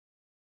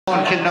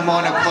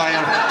Kilnamona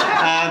Choir,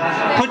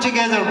 put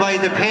together by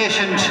the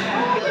patient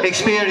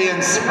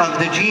experience of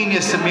the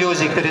genius of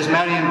music that is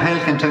Marion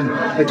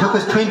Pelkington. It took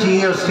us 20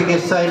 years to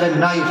get Silent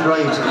Night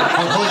right,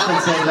 my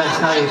husband said last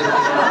night.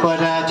 But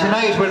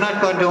tonight we're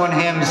not going to do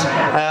hymns,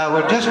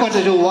 we're just going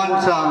to do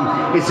one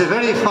song. It's a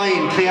very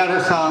fine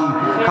Clare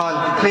song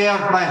called Clare,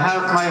 My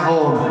Heart, My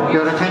Home.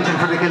 Your attention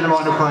for the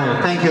Kilnamona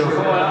Choir. Thank you.